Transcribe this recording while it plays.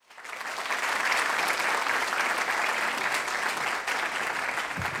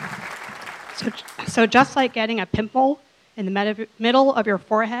So, so just like getting a pimple in the middle of your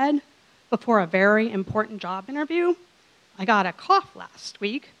forehead before a very important job interview, I got a cough last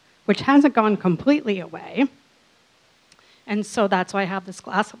week, which hasn't gone completely away. And so that's why I have this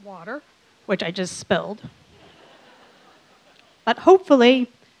glass of water, which I just spilled. But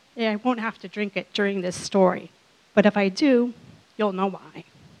hopefully, I won't have to drink it during this story. But if I do, you'll know why.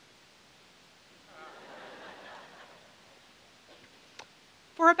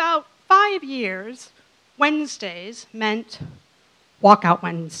 For about 5 years, Wednesdays meant Walkout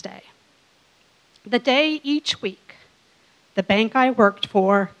Wednesday. The day each week, the bank I worked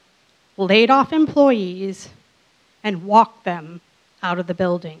for laid off employees and walked them out of the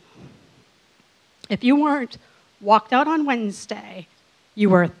building. If you weren't walked out on Wednesday, you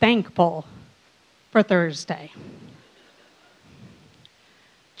were thankful for Thursday.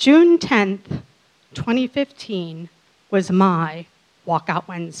 June 10th, 2015 was my Walkout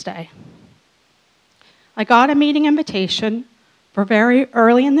Wednesday. I got a meeting invitation for very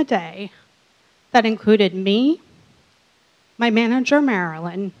early in the day that included me, my manager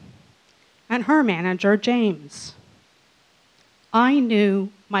Marilyn, and her manager James. I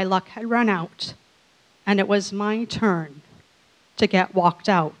knew my luck had run out, and it was my turn to get walked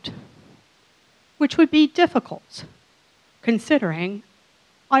out, which would be difficult, considering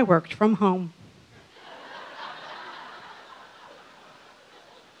I worked from home.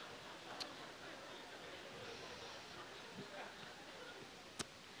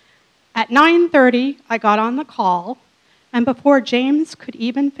 At 9:30, I got on the call, and before James could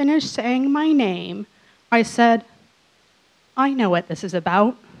even finish saying my name, I said, I know what this is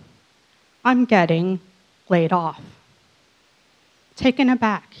about. I'm getting laid off. Taken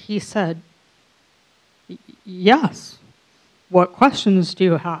aback, he said, yes. What questions do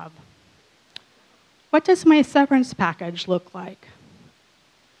you have? What does my severance package look like?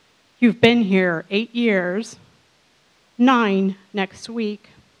 You've been here 8 years, 9 next week.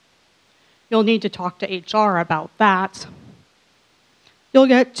 You'll need to talk to HR about that. You'll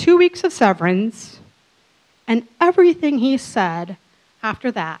get 2 weeks of severance, and everything he said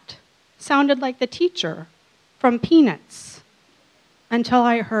after that sounded like the teacher from Peanuts until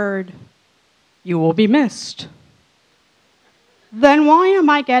I heard, you will be missed. Then why am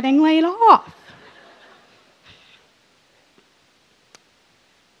I getting laid off?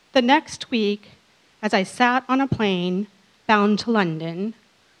 The next week, as I sat on a plane bound to London,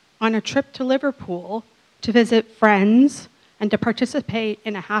 on a trip to Liverpool to visit friends and to participate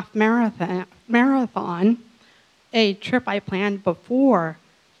in a half marathon, a trip I planned before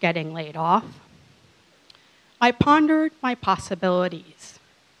getting laid off, I pondered my possibilities.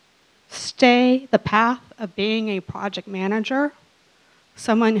 Stay the path of being a project manager,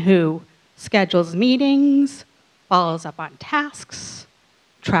 someone who schedules meetings, follows up on tasks,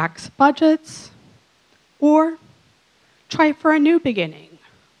 tracks budgets, or try for a new beginning,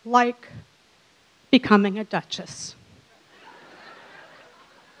 like becoming a duchess.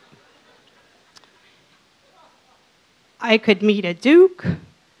 I could meet a duke,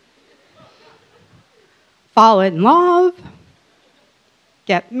 fall in love,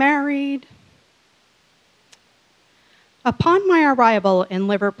 get married. Upon my arrival in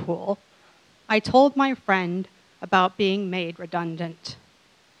Liverpool, I told my friend about being made redundant.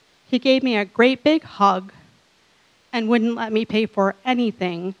 He gave me a great big hug and wouldn't let me pay for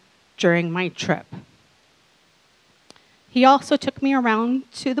anything during my trip. He also took me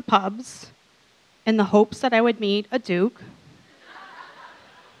around to the pubs in the hopes that I would meet a duke.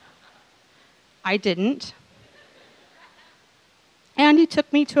 I didn't. And he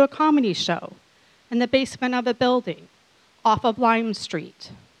took me to a comedy show in the basement of a building off of Lime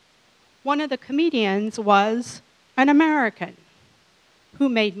Street. One of the comedians was an American who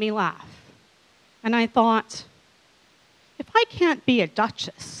made me laugh. And I thought, if I can't be a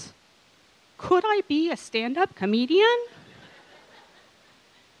duchess, could I be a stand-up comedian?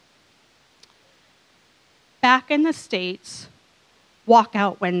 Back in the States,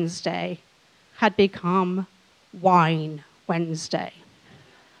 Walkout Wednesday had become Wine Wednesday.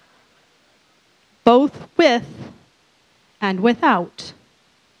 Both with and without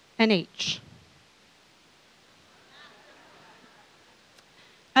an H.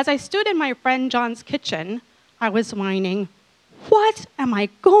 As I stood in my friend John's kitchen, I was whining, what am I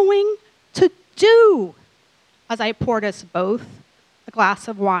going to do? As I poured us both a glass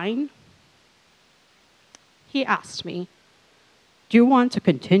of wine. He asked me, do you want to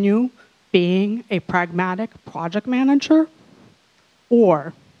continue being a pragmatic project manager?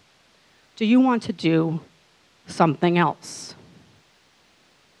 Or do you want to do something else?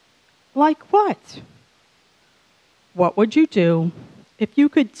 Like what? What would you do if you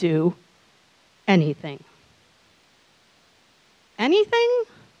could do anything. Anything?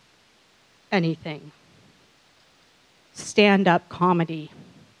 Anything. Stand-up comedy.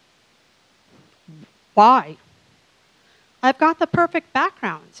 Why? I've got the perfect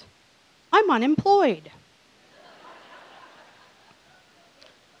background. I'm unemployed.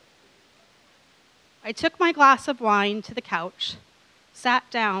 I took my glass of wine to the couch, sat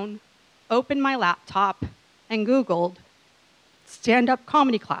down, opened my laptop, and Googled stand-up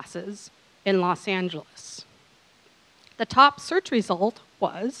comedy classes in Los Angeles. The top search result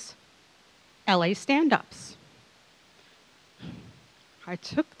was LA stand-ups. I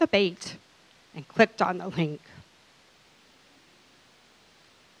took the bait and clicked on the link.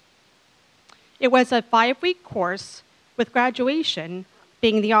 It was a 5-week course with graduation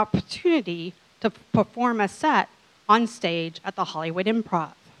being the opportunity to perform a set on stage at the Hollywood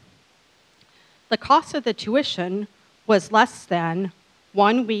Improv. The cost of the tuition was less than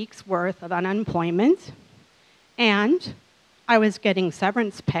 1 week's worth of unemployment, and I was getting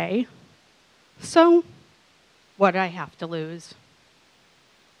severance pay, so what did I have to lose?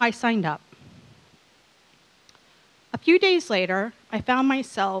 I signed up. A few days later, I found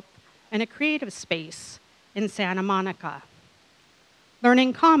myself in a creative space in Santa Monica,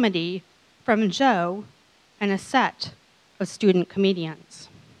 learning comedy from Joe and a set of student comedians.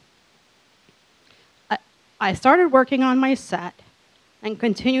 I started working on my set and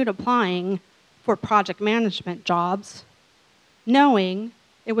continued applying for project management jobs, knowing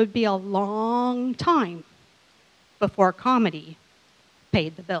it would be a long time before comedy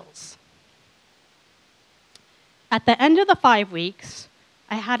paid the bills. At the end of the 5 weeks,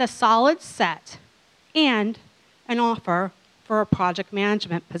 I had a solid set and an offer for a project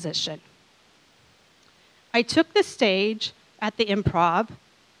management position. I took the stage at the Improv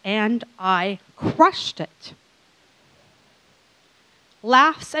and I crushed it.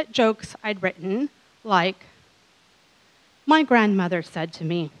 Laughs at jokes I'd written, like, my grandmother said to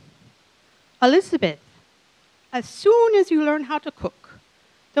me, Elizabeth, as soon as you learn how to cook,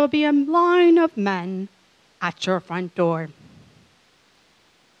 there'll be a line of men at your front door.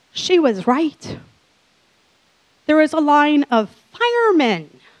 She was right. There was a line of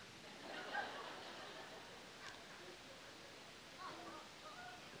firemen.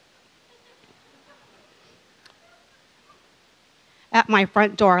 At my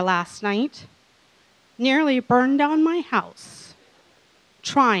front door last night, nearly burned down my house,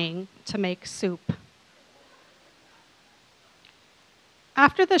 trying to make soup.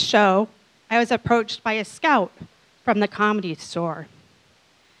 After the show, I was approached by a scout from the Comedy Store.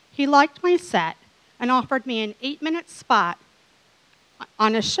 He liked my set and offered me an 8-minute spot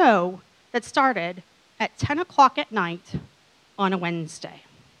on a show that started at 10 o'clock at night on a Wednesday.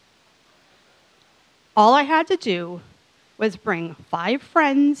 All I had to do was bring 5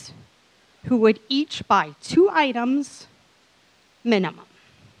 friends who would each buy 2 items minimum.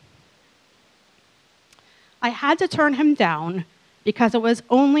 I had to turn him down because it was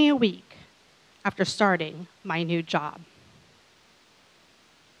only a week after starting my new job.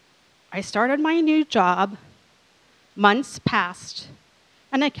 I started my new job, months passed,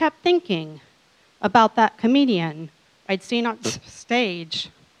 and I kept thinking about that comedian I'd seen on stage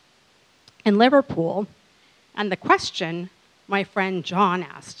in Liverpool, and the question my friend John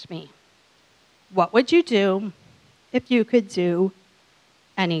asked me, what would you do if you could do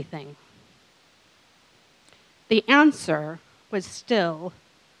anything? The answer was still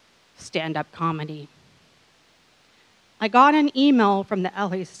stand-up comedy. I got an email from the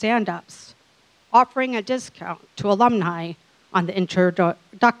LA stand-ups offering a discount to alumni on the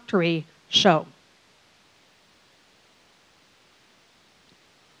introductory show.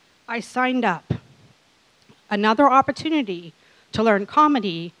 I signed up. Another opportunity to learn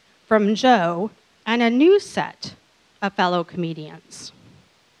comedy from Joe and a new set of fellow comedians.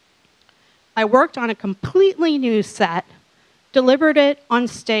 I worked on a completely new set, delivered it on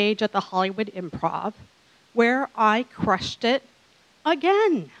stage at the Hollywood Improv, where I crushed it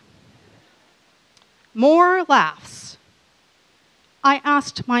again. More laughs. I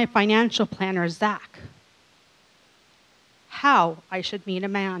asked my financial planner, Zach, how I should meet a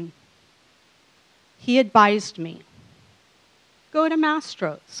man. He advised me, go to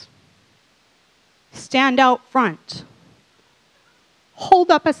Mastro's, stand out front, hold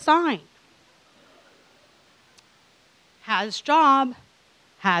up a sign, has job,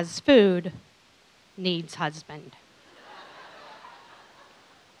 has food, needs husband.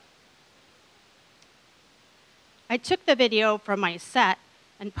 I took the video from my set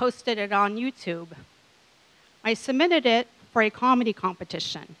and posted it on YouTube. I submitted it for a comedy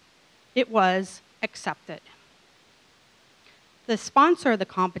competition. It was accepted. The sponsor of the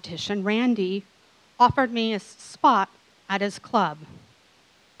competition, Randy, offered me a spot at his club.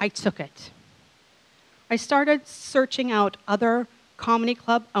 I took it. I started searching out other comedy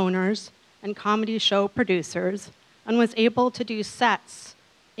club owners and comedy show producers and was able to do sets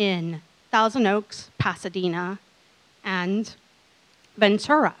in Thousand Oaks, Pasadena, and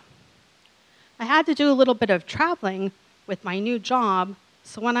Ventura. I had to do a little bit of traveling with my new job,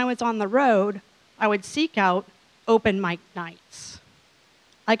 so when I was on the road, I would seek out open mic nights.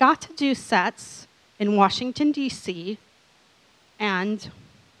 I got to do sets in Washington, D.C., and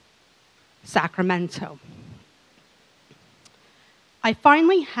Sacramento. I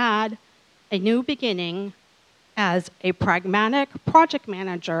finally had a new beginning as a pragmatic project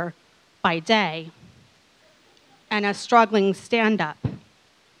manager by day and a struggling stand-up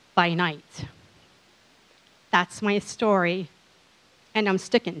by night. That's my story, and I'm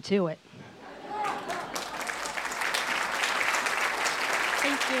sticking to it.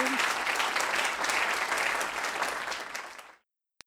 Thank you.